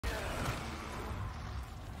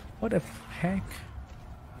What the heck?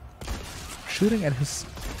 Shooting at his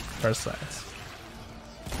first sides.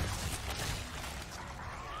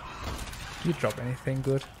 Do you drop anything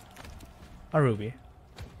good? A ruby.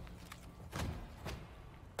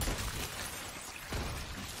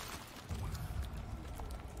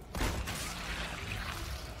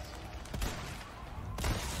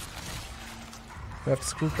 We have a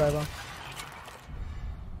screwdriver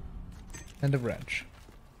and a wrench.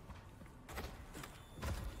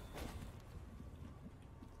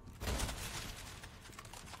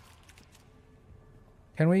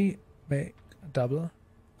 Can we make a double?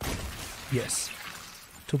 Yes.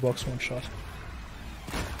 2 box, 1 shot.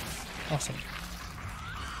 Awesome.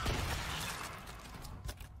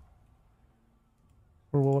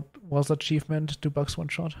 For what was the achievement? 2 box, 1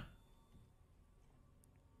 shot.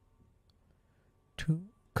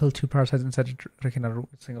 Kill 2 parasites inside a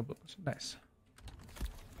single bullet. Nice.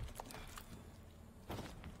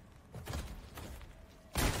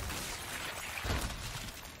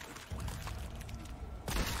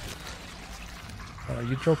 What are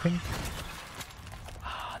you dropping?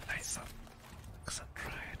 Ah, nice. Excellent.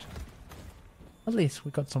 Right. At least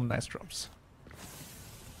we got some nice drops.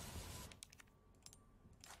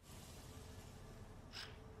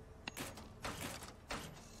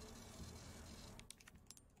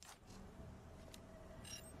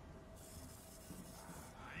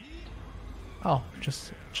 Oh,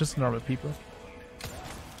 just normal people.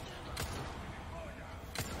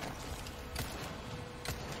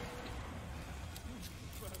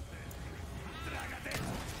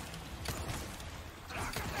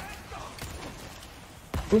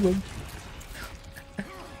 Boom boom.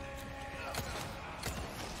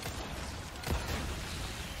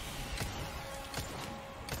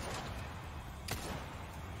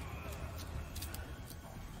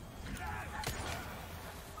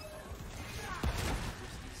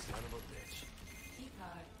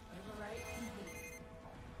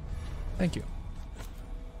 Thank you.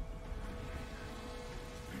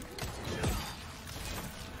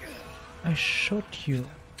 I shot you.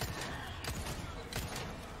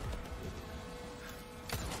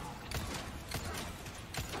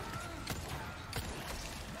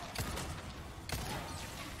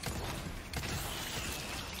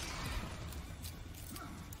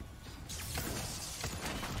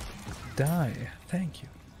 Die. Thank you.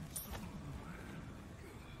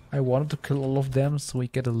 I wanted to kill all of them so we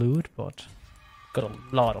get a loot, but got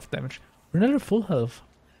a lot of damage. We're nearly full health.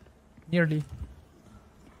 Nearly.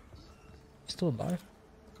 Still alive?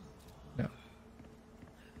 No.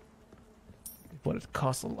 But it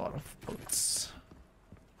costs a lot of bullets.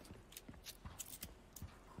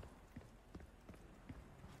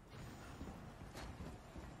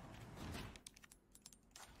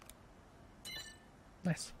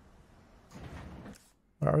 Nice.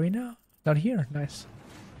 Where are we now? Not here. Nice.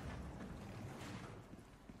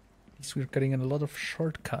 At least we're getting a lot of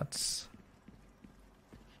shortcuts.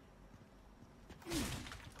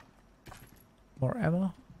 More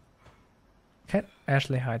ammo. Can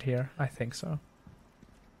Ashley hide here? I think so.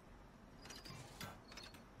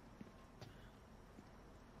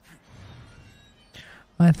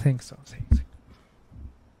 I think so.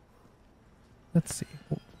 Let's see.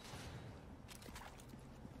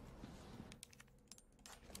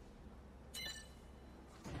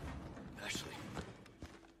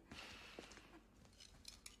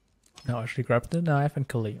 Now Ashley grab the knife and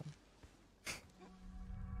kill him.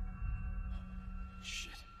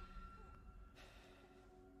 Shit.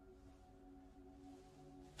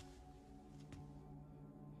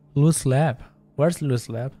 Lou's lab. Where's Lou's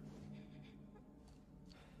lab?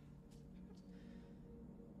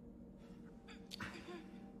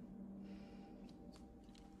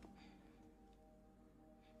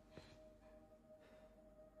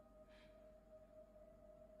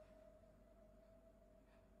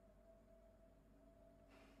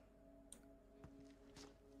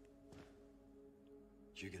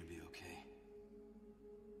 You're gonna be okay.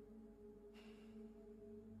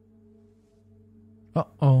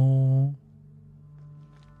 Uh-oh.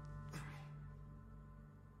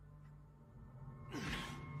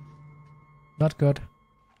 Not good.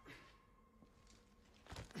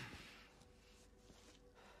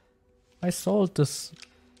 I sold this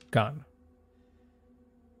gun.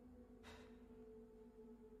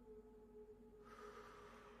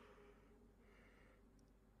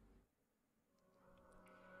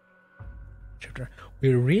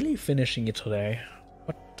 We're really finishing it today.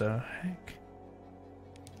 What the heck?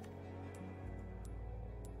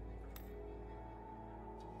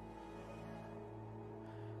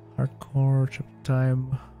 Hardcore, chip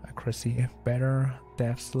time, accuracy better,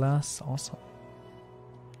 depth less, awesome.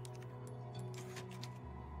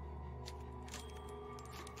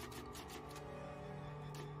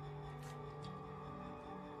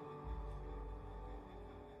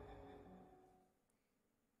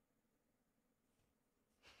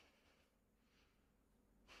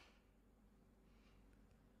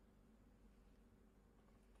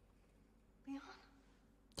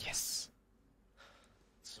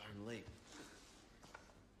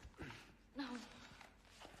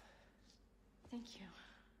 Thank you.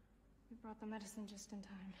 We brought the medicine just in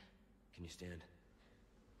time. Can you stand?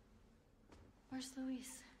 Where's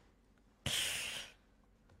Luis?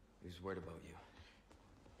 He was worried about you.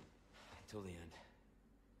 Until the end.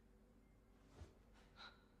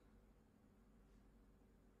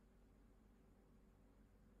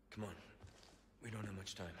 Come on. We don't have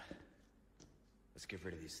much time. Let's get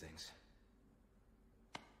rid of these things.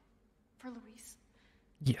 For Luis.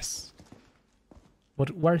 Yes.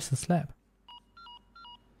 Where is the slab?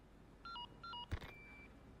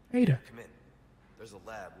 Ada. Come in. There's a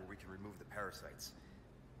lab where we can remove the parasites.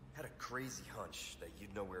 Had a crazy hunch that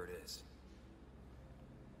you'd know where it is.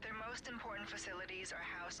 Their most important facilities are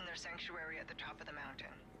housed in their sanctuary at the top of the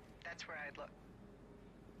mountain. That's where I'd look.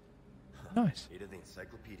 Nice. Ada the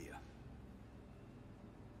encyclopedia.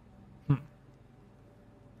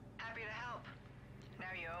 Happy to help.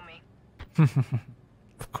 Now you owe me.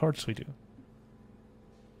 Of course we do.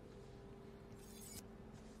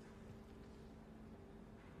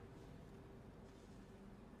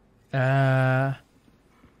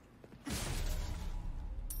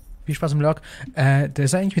 Viel Spaß im Log. Der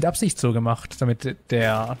ist eigentlich mit Absicht so gemacht, damit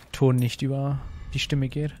der Ton nicht über die Stimme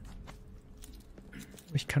geht.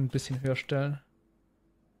 Ich kann ein bisschen höher stellen.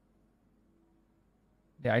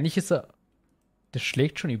 Ja, eigentlich ist er... Der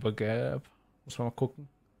schlägt schon über gelb. Muss man mal gucken.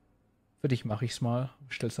 Für dich mache ich es mal.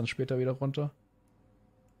 Ich stelle es dann später wieder runter.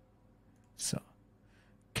 So.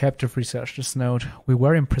 Captive researchers note. We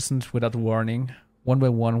were imprisoned without warning. One by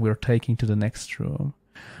one we were taken to the next room.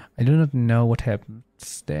 I do not know what happened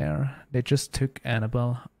there. They just took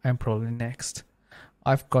Annabelle. I'm probably next.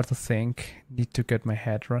 I've got to think. Need to get my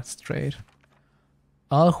head straight.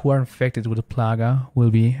 All who are infected with the Plaga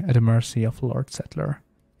will be at the mercy of Lord Settler.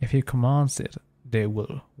 If he commands it, they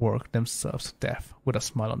will work themselves to death with a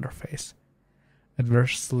smile on their face.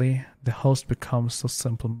 Adversely, the host becomes so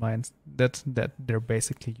simple-minded that they're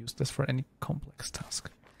basically useless for any complex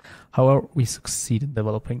task. However, we succeed in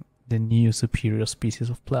developing the new superior species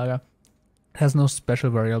of Plaga. It has no special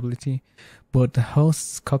variability, but the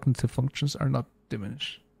host's cognitive functions are not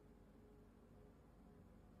diminished.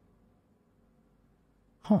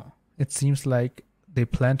 Huh. It seems like they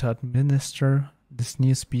plan to administer this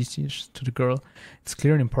new species to the girl. It's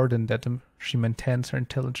clear and important that she maintains her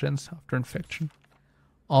intelligence after infection.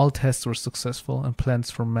 All tests were successful and plans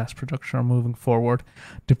for mass production are moving forward.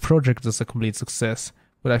 The project is a complete success,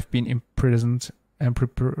 but I've been imprisoned and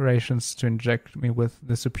preparations to inject me with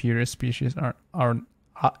the superior species are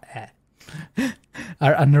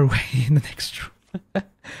underway in the next room.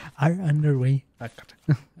 Are underway. Oh,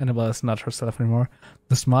 God. Annabelle is not herself anymore.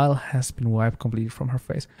 The smile has been wiped completely from her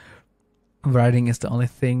face. Writing is the only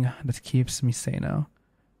thing that keeps me sane now.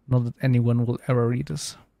 Not that anyone will ever read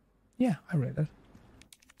this. Yeah, I read it.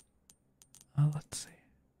 Let's see.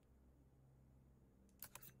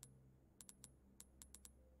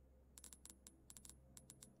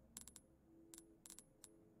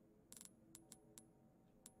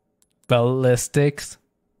 Ballistix.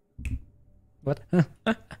 What?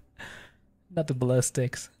 Not the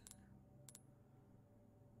Ballistix.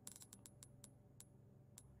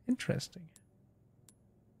 Interesting.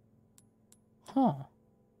 Huh.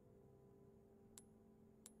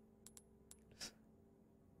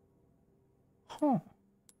 Huh.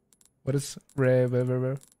 What is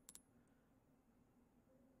rare?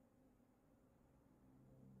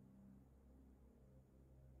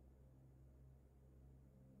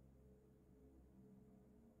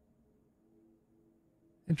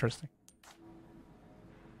 Interesting.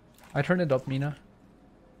 I turned it up, Mina.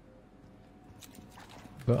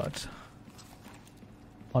 But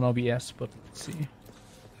on OBS, but let's see.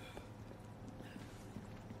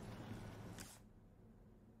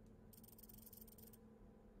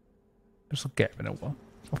 There's a gap in a wall,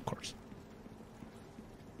 of course.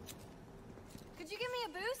 Could you give me a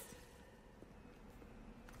boost?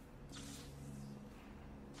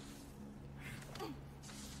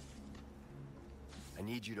 I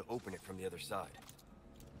need you to open it from the other side.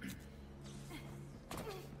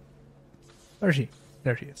 Where is she?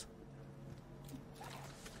 There she is.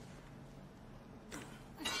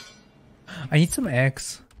 I need some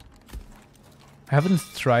eggs. I haven't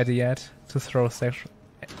tried it yet to throw the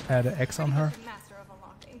eggs on her. Master of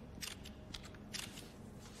unlocking.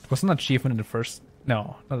 It was an achievement in the first...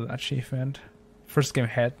 No, not an achievement. First game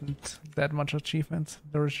hadn't that much achievements,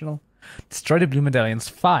 the original. Destroy the blue medallions.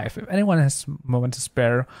 5. If anyone has a moment to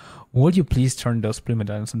spare, would you please turn those blue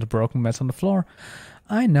medallions into broken mess on the floor?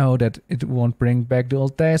 I know that it won't bring back the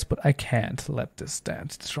old days, but I can't let this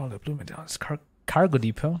stand. Destroy the blue medallions. Cargo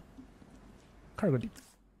depot. Cargo depot.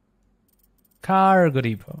 Cargo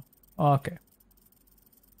depot. Okay.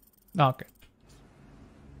 Okay.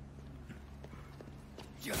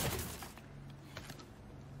 I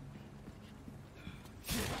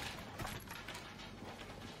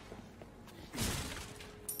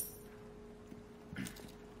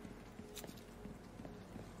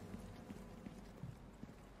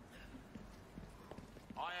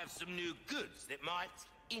have some new goods that might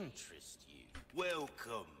interest you.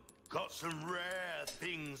 Welcome. Got some rare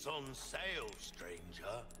things on sale,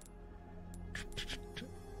 stranger.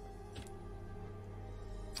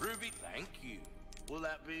 Ruby, thank you. Will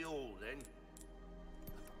that be all then?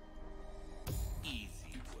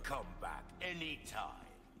 Easy. Come back anytime.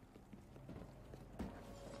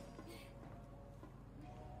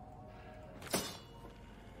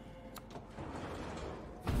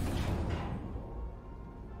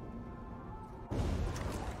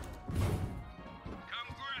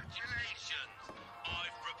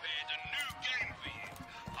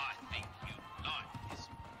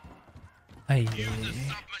 Use a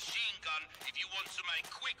submachine gun if you want to make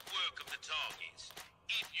quick work of the targets.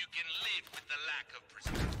 If you can live with the lack of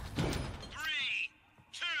precision. 3,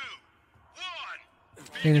 2,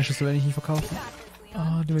 1. Den Schlüssel werde ich nicht verkaufen.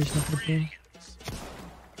 Ah, den will ich noch mitnehmen.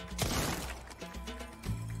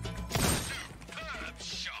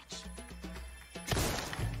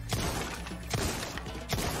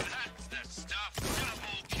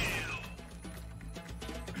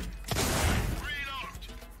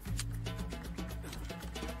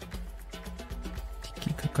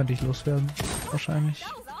 Könnte ich loswerden, wahrscheinlich.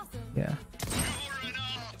 Ja. Yeah.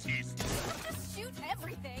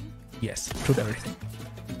 Yes, shoot everything.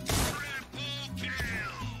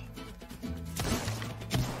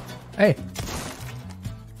 Hey!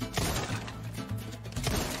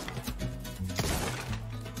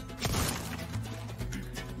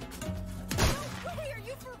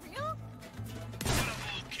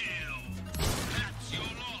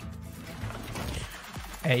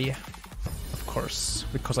 Hey. Of course,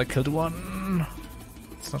 because I killed one.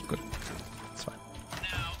 It's not good. It's fine.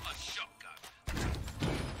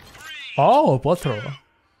 Oh, ball thrower.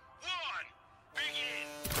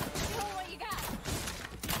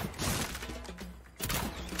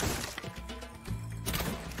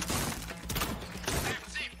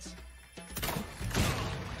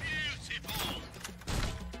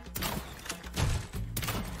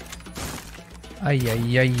 Ay,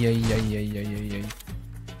 ay, ay, ay, ay, ay, ay, ay, ay.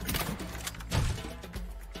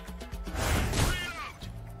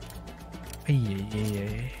 Ay, ay, ay,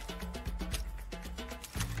 ay.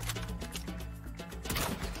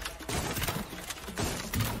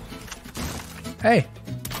 Hey!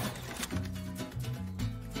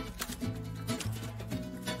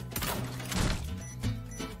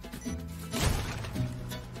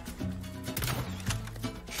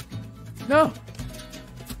 No!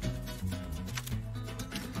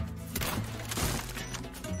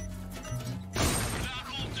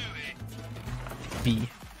 B.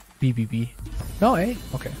 B, B, B. No, A?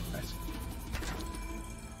 Okay, nice.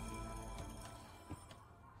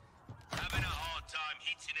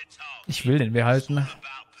 Ich will den behalten.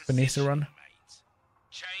 Für nächste Run.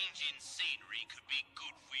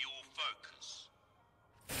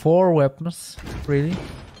 Four weapons? Really?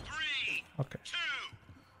 Okay.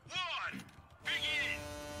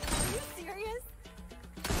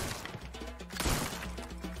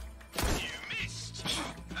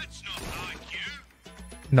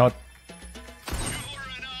 Not.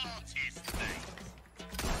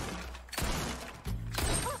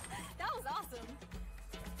 That was awesome.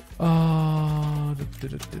 Oh.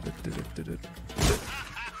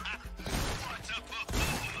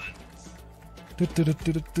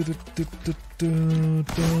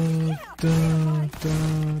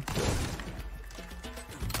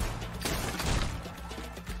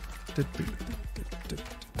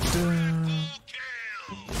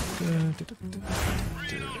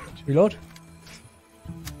 Reload.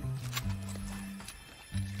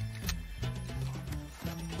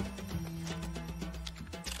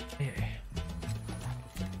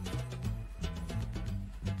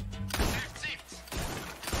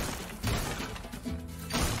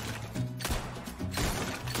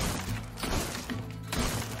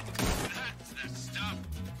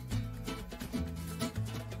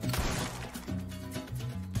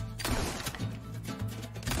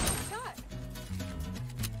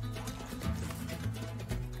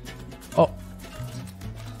 Oh.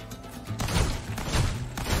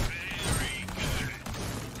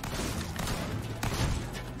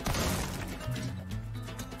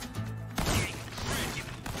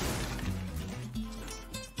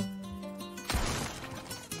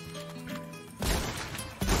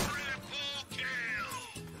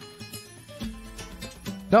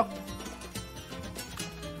 No.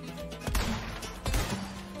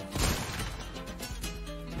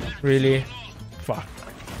 Really? Fuck.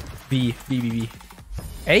 B.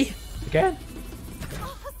 A? Again?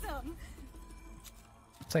 Awesome.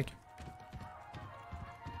 Thank you.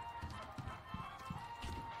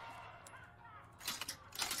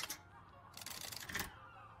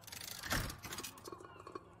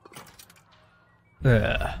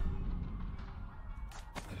 Ugh.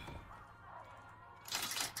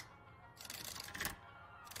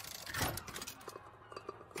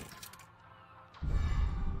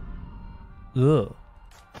 Ugh.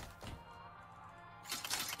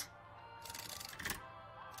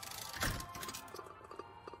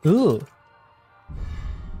 Ugh.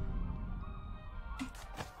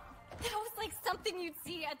 That was like something you'd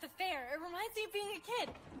see at the fair. It reminds me of being a kid.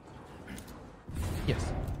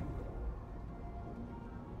 Yes.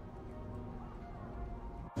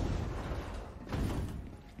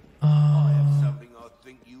 I have something I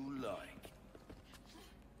think you like.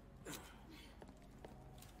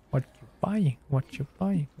 What you buying? What you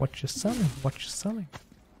buying? What you selling? What you selling?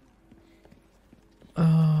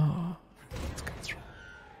 Let's get through.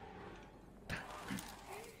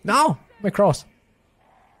 No! My cross.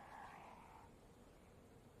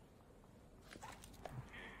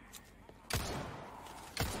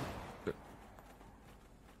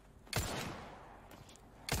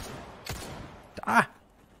 Ah!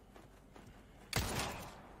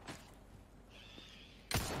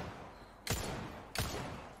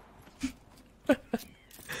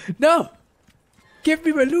 No! Give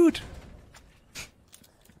me my loot!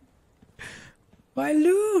 My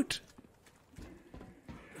loot!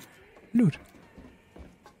 Loot.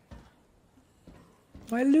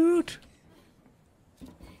 My loot!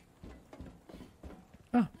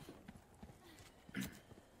 Ah.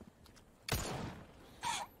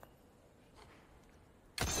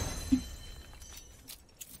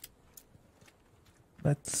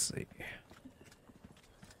 Let's see.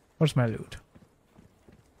 Where's my loot?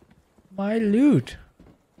 My loot!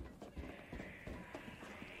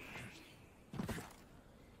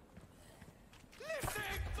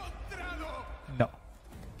 No.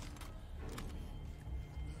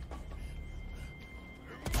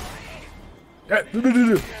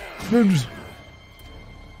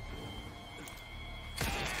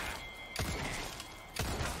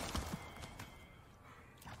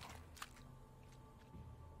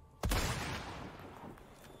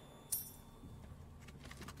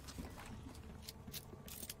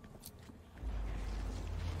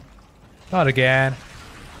 Not again.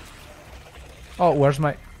 Oh, where's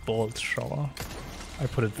my bolt shovel? I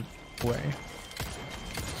put it away.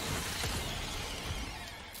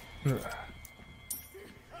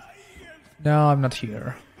 No, I'm not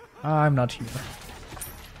here. I'm not here.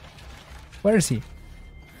 Where is he?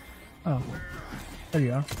 Oh, there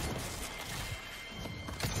you are.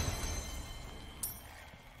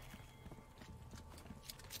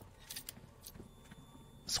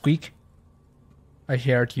 Squeak. I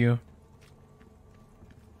heard you.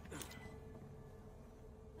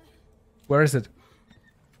 Where is it?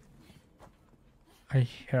 I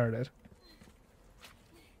heard it.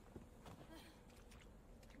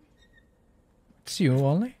 It's you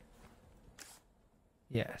only?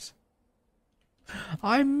 Yes.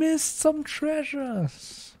 I missed some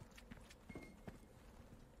treasures.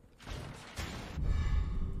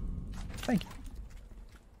 Thank you.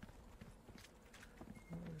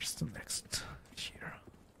 Where's the next here?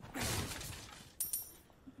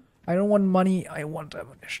 I don't want money, I want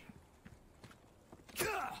ammunition.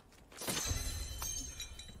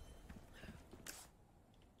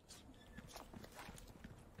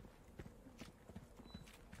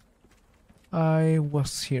 I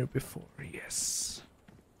was here before, yes.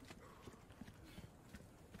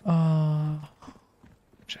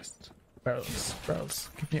 Just barrels.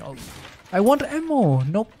 Give me all. I want ammo,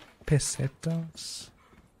 no pesetas.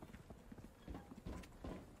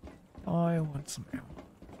 I want some ammo.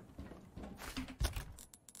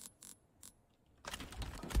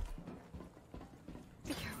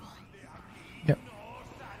 Be careful. Yep.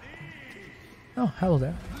 Oh, hello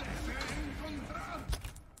there.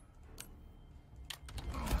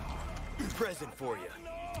 Present for you.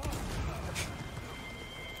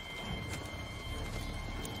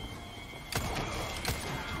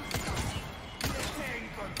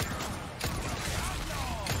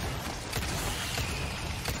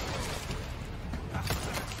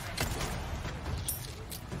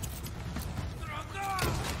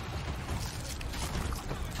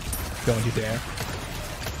 Don't you dare.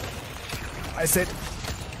 I said.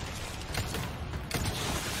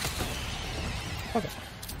 Okay.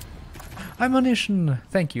 Ammunition.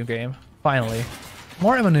 Thank you, game. Finally.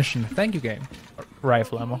 More ammunition. Thank you, game.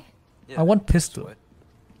 Rifle ammo. Yeah, I want pistol. what?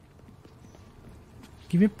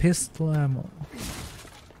 Give me pistol ammo.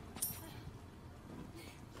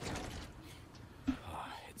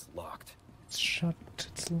 It's locked. It's shut.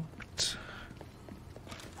 It's locked.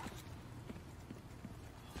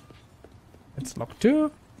 It's locked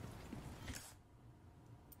too.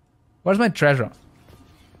 Where's my treasure?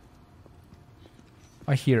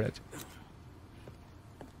 I hear it.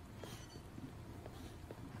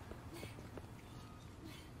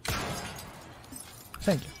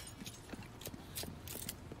 Thank you.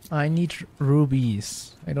 I need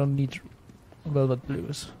rubies. I don't need velvet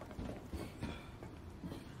blues.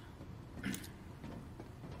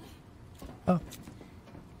 Oh.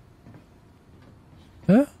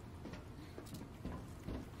 Huh?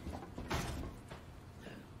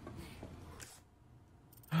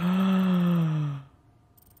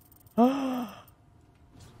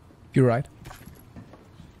 You're right.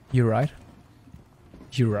 You're right.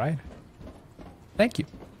 You're right. Thank you.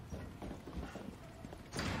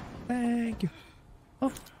 Thank you.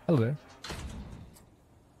 Oh, hello there.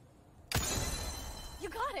 You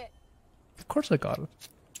got it. Of course I got it.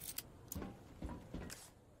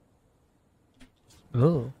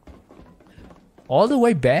 Oh. All the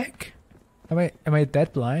way back? Am I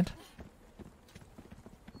that blind?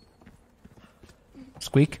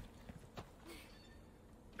 Squeak.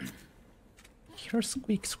 Hear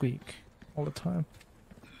squeak squeak all the time.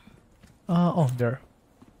 Oh, there.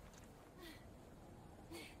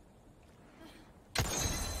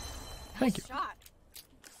 Thank you. Shot.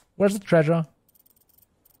 Where's the treasure?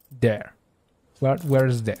 There. Where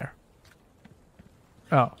is there?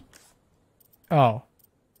 Oh. Oh.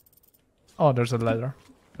 Oh, there's a ladder.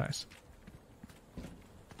 Nice.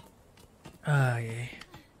 Ah, yeah.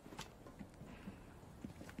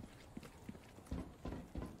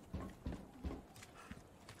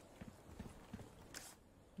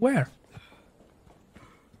 Where?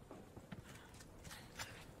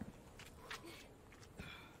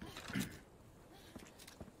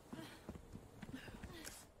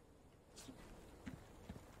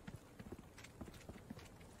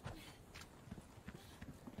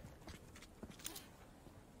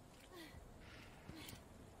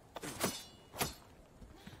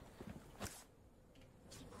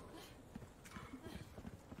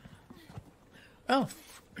 Oh.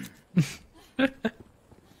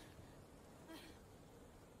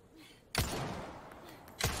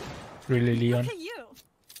 Really, Leon? Look at you.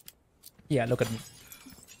 Yeah, look at me.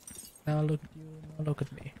 Now look at you. Now look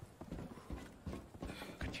at me.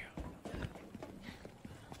 Look at you.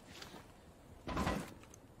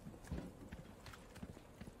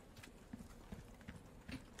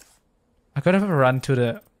 I could have run to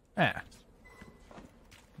the... Ah.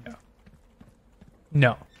 No.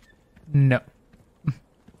 No. No.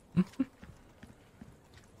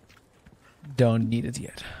 Don't need it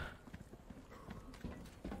yet.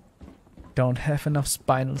 Don't have enough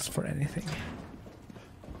spinals for anything.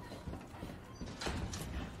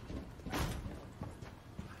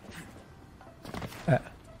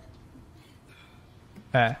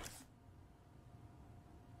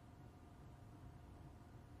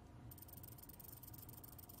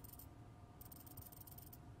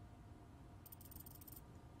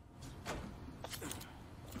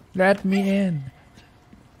 Let me in.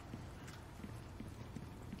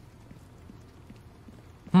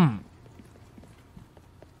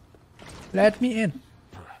 Let me in.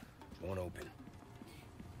 Won't open.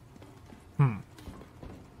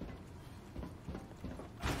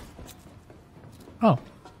 Oh.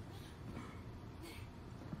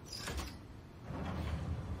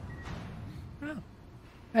 Oh.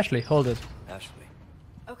 Ashley, hold it. Ashley.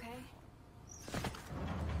 Okay.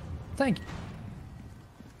 Thank you.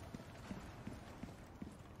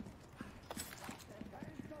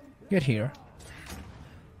 Get here.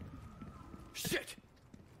 Shit!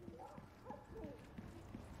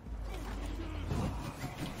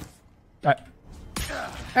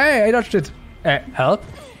 Hey, I dodged it. Help?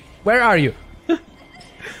 Where are you?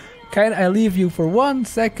 Can I leave you for 1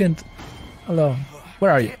 second alone?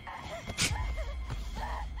 Where are you?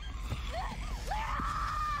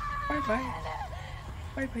 Bye-bye.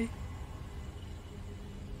 Bye-bye.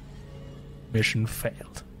 Mission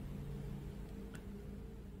failed.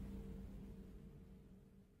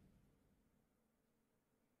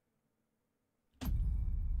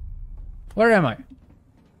 Where am I?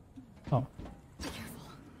 Oh.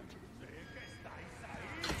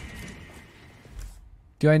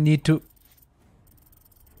 Do I need to...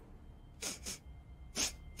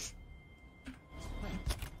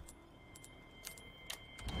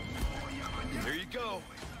 There you go.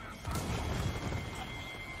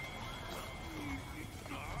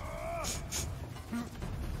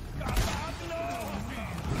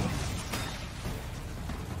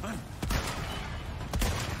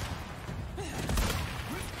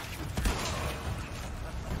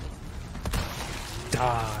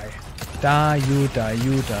 Die. Die, you die,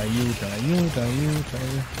 you die, you die, you die, you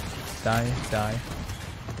die. Die, die.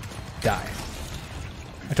 Die.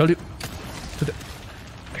 I told you. To the...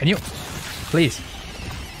 Can you? Please.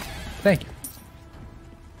 Thank you.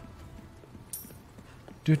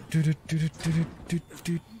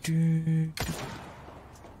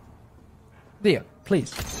 There,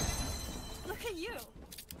 please. Look at you.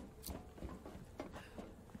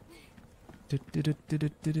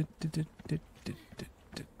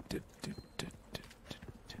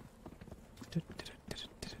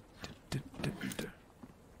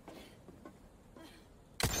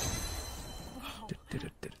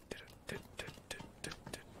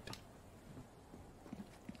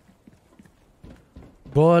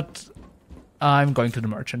 But I'm going to the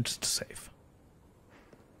merchant to save.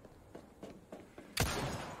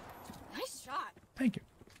 Nice shot. Thank you.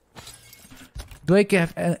 Do I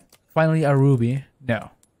get finally a ruby?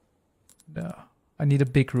 No. No. I need a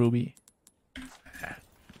big ruby.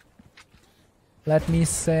 Let me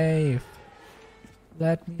save.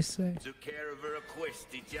 Let me save. Took care of her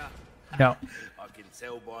request, did ya? No. I can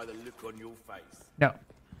tell by the look on your face. No.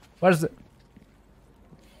 What is it?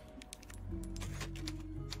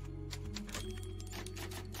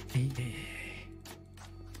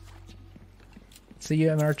 See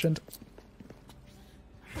you, merchant.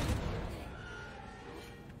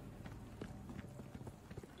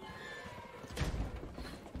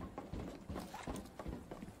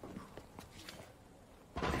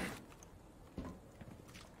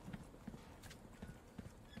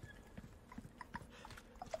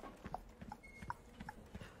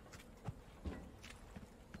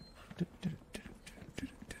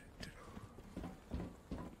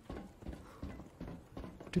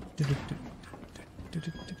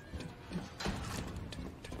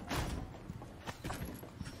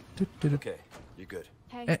 Okay, you're good.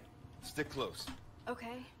 Hey. Stick close.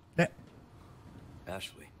 Okay.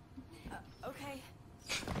 Ashley. Okay.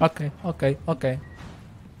 Okay, okay, okay.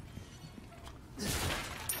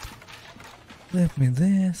 Let me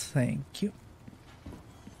this, thank you.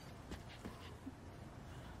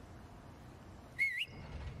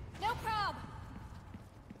 No prob.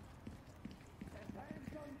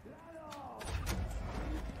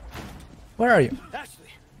 Where are you? Ashley!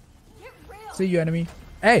 Get real. See you, enemy.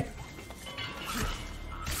 Hey!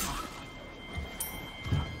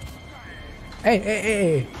 Hey, hey,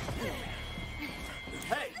 hey,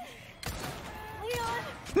 Hey!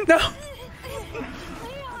 Leon. No!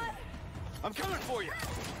 Leon. I'm coming for you!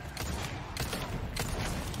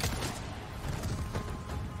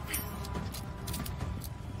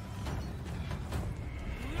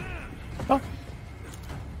 Oh.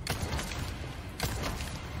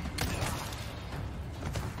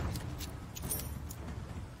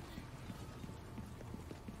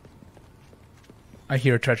 I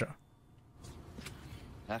hear a treasure.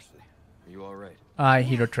 Ashley, are you all right? I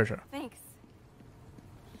hear a treasure. Thanks.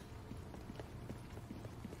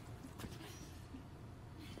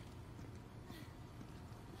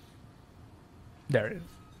 There it is.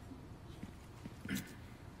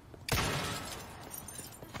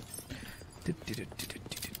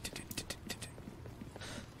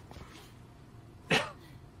 Ah,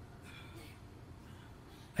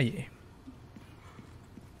 yeah.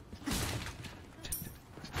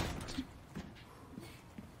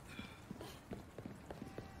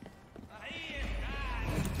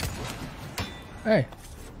 Hey,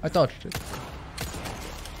 I dodged it.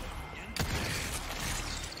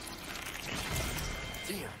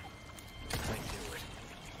 Damn. I knew it.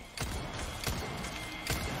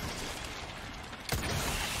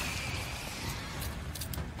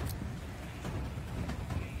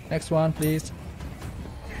 Next one, please.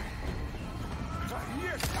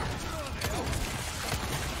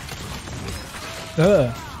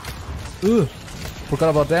 Forgot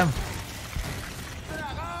about them.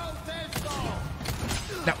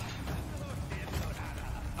 No.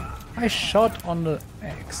 I shot on the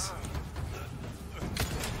X.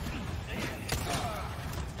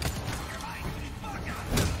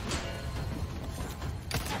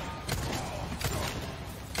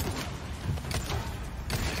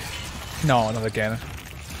 No, not again.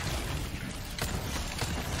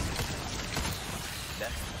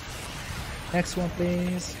 Next one,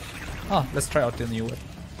 please. Ah, let's try out the new one.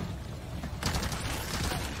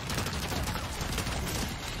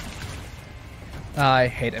 I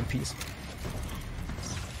hate MPs.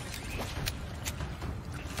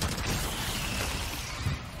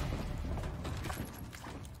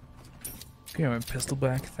 Give me my pistol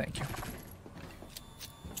back, thank you.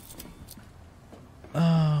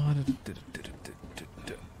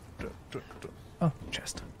 Oh,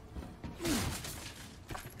 chest.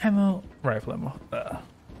 Ammo, rifle ammo.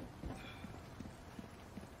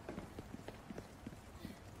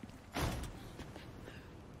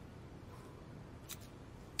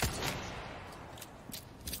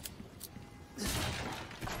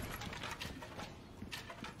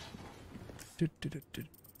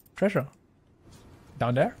 Treasure.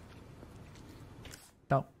 Down there?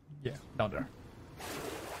 Down. Yeah, down there.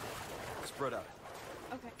 Spread out.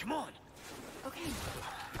 Okay. Come on. Okay.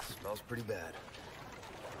 Smells pretty bad.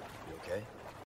 You okay?